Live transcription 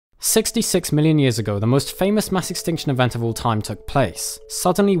66 million years ago, the most famous mass extinction event of all time took place,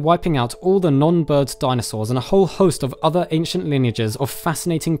 suddenly wiping out all the non-bird dinosaurs and a whole host of other ancient lineages of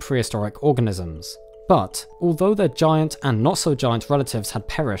fascinating prehistoric organisms. But, although their giant and not so giant relatives had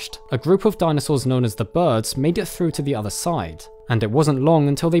perished, a group of dinosaurs known as the birds made it through to the other side, and it wasn't long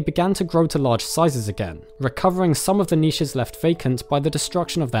until they began to grow to large sizes again, recovering some of the niches left vacant by the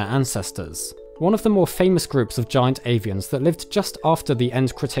destruction of their ancestors. One of the more famous groups of giant avians that lived just after the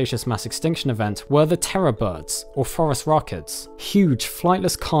end Cretaceous mass extinction event were the terror birds, or forest rakids, huge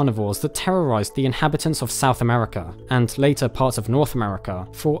flightless carnivores that terrorized the inhabitants of South America, and later parts of North America,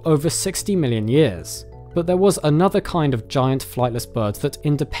 for over 60 million years. But there was another kind of giant flightless bird that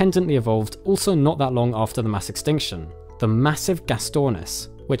independently evolved also not that long after the mass extinction, the massive Gastornis,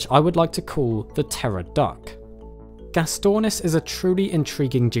 which I would like to call the terror duck. Gastornis is a truly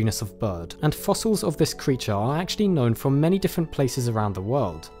intriguing genus of bird, and fossils of this creature are actually known from many different places around the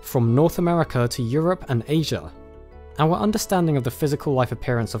world, from North America to Europe and Asia. Our understanding of the physical life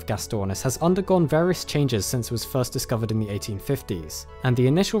appearance of Gastornis has undergone various changes since it was first discovered in the 1850s, and the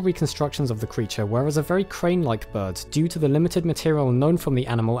initial reconstructions of the creature were as a very crane-like bird due to the limited material known from the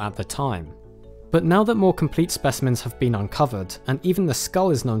animal at the time. But now that more complete specimens have been uncovered, and even the skull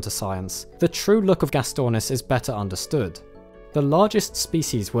is known to science, the true look of Gastornis is better understood. The largest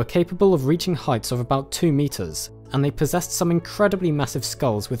species were capable of reaching heights of about 2 meters, and they possessed some incredibly massive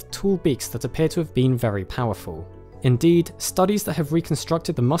skulls with tool beaks that appear to have been very powerful. Indeed, studies that have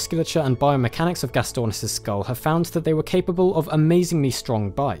reconstructed the musculature and biomechanics of Gastornis' skull have found that they were capable of amazingly strong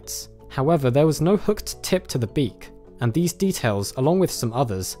bites. However, there was no hooked tip to the beak, and these details, along with some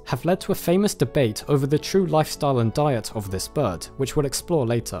others, have led to a famous debate over the true lifestyle and diet of this bird, which we'll explore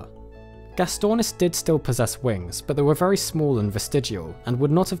later. Gastornis did still possess wings, but they were very small and vestigial, and would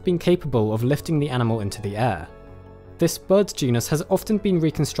not have been capable of lifting the animal into the air. This bird genus has often been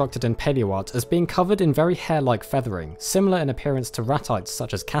reconstructed in paleoart as being covered in very hair-like feathering, similar in appearance to ratites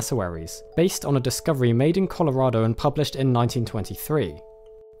such as cassowaries, based on a discovery made in Colorado and published in 1923.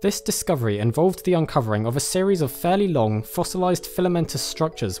 This discovery involved the uncovering of a series of fairly long, fossilized filamentous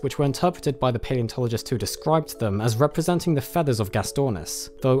structures which were interpreted by the paleontologist who described them as representing the feathers of Gastornis,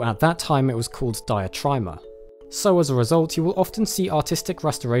 though at that time it was called diatrima. So as a result, you will often see artistic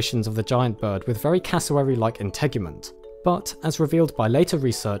restorations of the giant bird with very cassowary-like integument. But, as revealed by later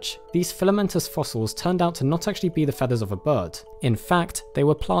research, these filamentous fossils turned out to not actually be the feathers of a bird. In fact, they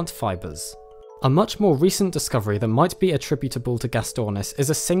were plant fibers. A much more recent discovery that might be attributable to Gastornis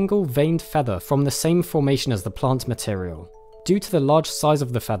is a single veined feather from the same formation as the plant material. Due to the large size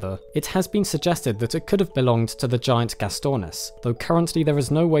of the feather, it has been suggested that it could have belonged to the giant Gastornis, though currently there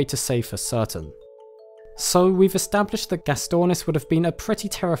is no way to say for certain. So we've established that Gastornis would have been a pretty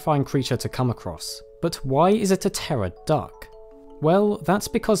terrifying creature to come across. But why is it a terror duck? Well, that's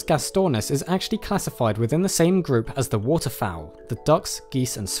because Gastornis is actually classified within the same group as the waterfowl, the ducks,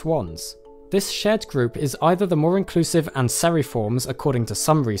 geese and swans. This shared group is either the more inclusive Anseriformes according to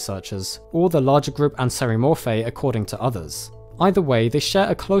some researchers, or the larger group Anserimorphae according to others. Either way, they share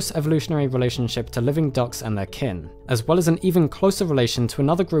a close evolutionary relationship to living ducks and their kin, as well as an even closer relation to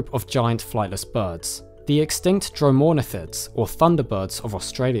another group of giant flightless birds, the extinct Dromornithids, or thunderbirds of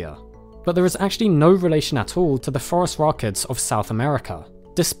Australia. But there is actually no relation at all to the forest rakids of South America.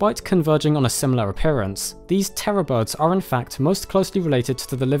 Despite converging on a similar appearance, these terror birds are in fact most closely related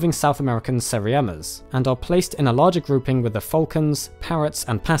to the living South American Seriemas, and are placed in a larger grouping with the falcons, parrots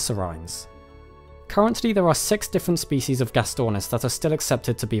and passerines. Currently there are 6 different species of Gastornis that are still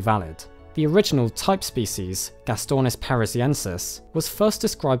accepted to be valid. The original type species, Gastornis parisiensis, was first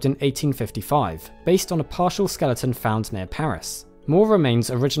described in 1855, based on a partial skeleton found near Paris. More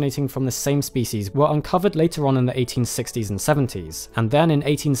remains originating from the same species were uncovered later on in the 1860s and 70s, and then in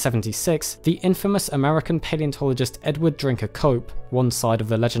 1876, the infamous American paleontologist Edward Drinker Cope, one side of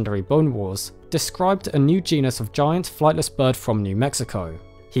the legendary Bone Wars, described a new genus of giant flightless bird from New Mexico.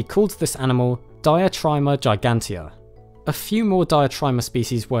 He called this animal Diatrima gigantea. A few more Diatrima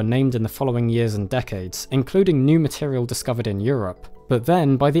species were named in the following years and decades, including new material discovered in Europe. But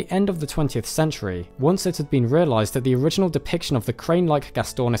then, by the end of the 20th century, once it had been realised that the original depiction of the crane-like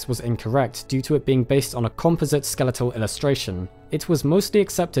Gastornis was incorrect due to it being based on a composite skeletal illustration, it was mostly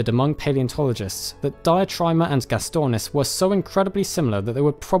accepted among paleontologists that Diatrima and Gastornis were so incredibly similar that they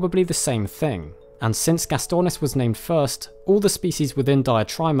were probably the same thing. And since Gastornis was named first, all the species within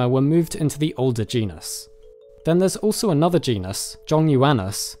Diatrima were moved into the older genus. Then there's also another genus,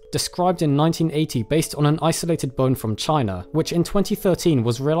 Zhongyuanus, described in 1980 based on an isolated bone from China, which in 2013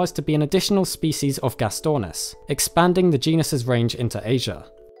 was realised to be an additional species of Gastornis, expanding the genus's range into Asia.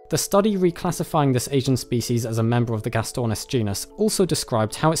 The study reclassifying this Asian species as a member of the Gastornis genus also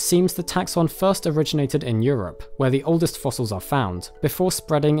described how it seems the taxon first originated in Europe, where the oldest fossils are found, before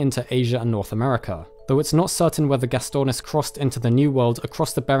spreading into Asia and North America, though it's not certain whether Gastornis crossed into the New World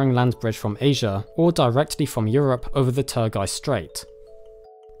across the Bering Land Bridge from Asia, or directly from Europe over the Turgai Strait.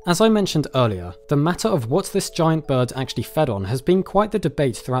 As I mentioned earlier, the matter of what this giant bird actually fed on has been quite the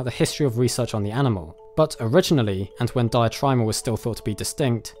debate throughout the history of research on the animal. But originally, and when Diatryma was still thought to be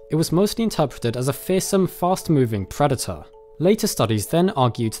distinct, it was mostly interpreted as a fearsome, fast-moving predator. Later studies then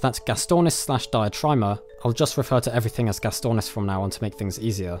argued that Gastornis/Diatryma, I'll just refer to everything as Gastornis from now on to make things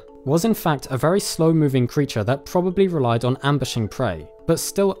easier, was in fact a very slow-moving creature that probably relied on ambushing prey, but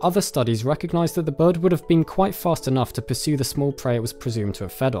still other studies recognised that the bird would have been quite fast enough to pursue the small prey it was presumed to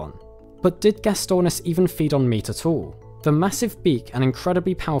have fed on. But did Gastornis even feed on meat at all? The massive beak and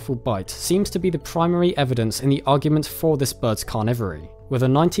incredibly powerful bite seems to be the primary evidence in the argument for this bird's carnivory, with a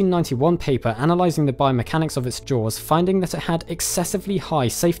 1991 paper analysing the biomechanics of its jaws finding that it had excessively high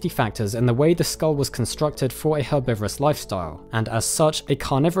safety factors in the way the skull was constructed for a herbivorous lifestyle, and as such a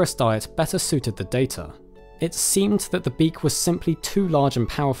carnivorous diet better suited the data. It seemed that the beak was simply too large and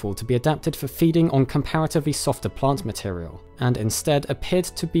powerful to be adapted for feeding on comparatively softer plant material, and instead appeared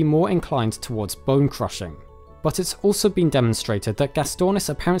to be more inclined towards bone crushing. But it's also been demonstrated that Gastornis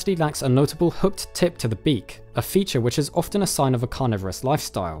apparently lacks a notable hooked tip to the beak, a feature which is often a sign of a carnivorous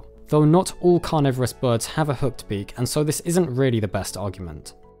lifestyle, though not all carnivorous birds have a hooked beak, and so this isn't really the best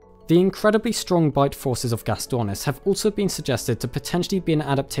argument. The incredibly strong bite forces of Gastornis have also been suggested to potentially be an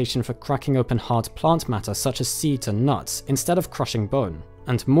adaptation for cracking open hard plant matter such as seeds and nuts, instead of crushing bone.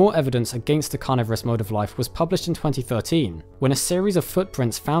 And more evidence against the carnivorous mode of life was published in 2013, when a series of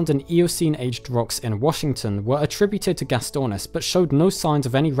footprints found in Eocene-aged rocks in Washington were attributed to Gastornis but showed no signs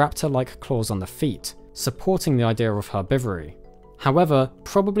of any raptor-like claws on the feet, supporting the idea of herbivory. However,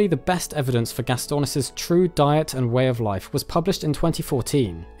 probably the best evidence for Gastornis' true diet and way of life was published in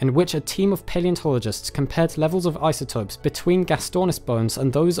 2014, in which a team of paleontologists compared levels of isotopes between Gastornis bones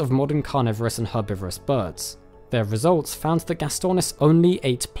and those of modern carnivorous and herbivorous birds. Their results found that Gastornis only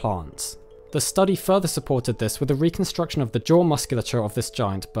ate plants. The study further supported this with a reconstruction of the jaw musculature of this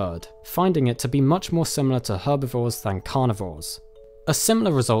giant bird, finding it to be much more similar to herbivores than carnivores. A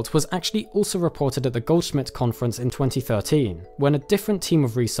similar result was actually also reported at the Goldschmidt conference in 2013, when a different team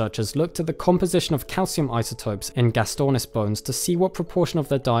of researchers looked at the composition of calcium isotopes in Gastornis bones to see what proportion of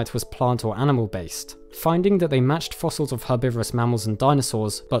their diet was plant or animal based, finding that they matched fossils of herbivorous mammals and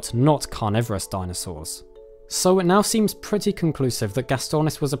dinosaurs, but not carnivorous dinosaurs. So it now seems pretty conclusive that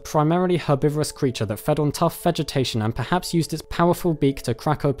Gastornis was a primarily herbivorous creature that fed on tough vegetation and perhaps used its powerful beak to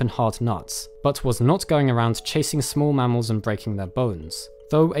crack open hard nuts, but was not going around chasing small mammals and breaking their bones,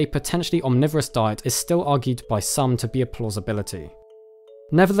 though a potentially omnivorous diet is still argued by some to be a plausibility.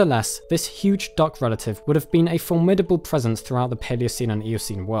 Nevertheless, this huge duck relative would have been a formidable presence throughout the Paleocene and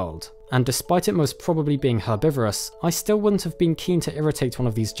Eocene world, and despite it most probably being herbivorous, I still wouldn't have been keen to irritate one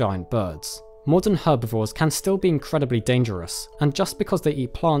of these giant birds. Modern herbivores can still be incredibly dangerous, and just because they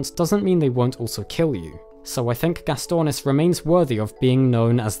eat plants doesn't mean they won't also kill you, so I think Gastornis remains worthy of being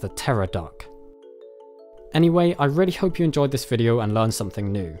known as the terror duck. Anyway, I really hope you enjoyed this video and learned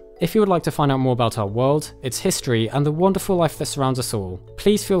something new. If you would like to find out more about our world, its history, and the wonderful life that surrounds us all,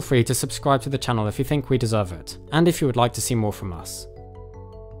 please feel free to subscribe to the channel if you think we deserve it, and if you would like to see more from us.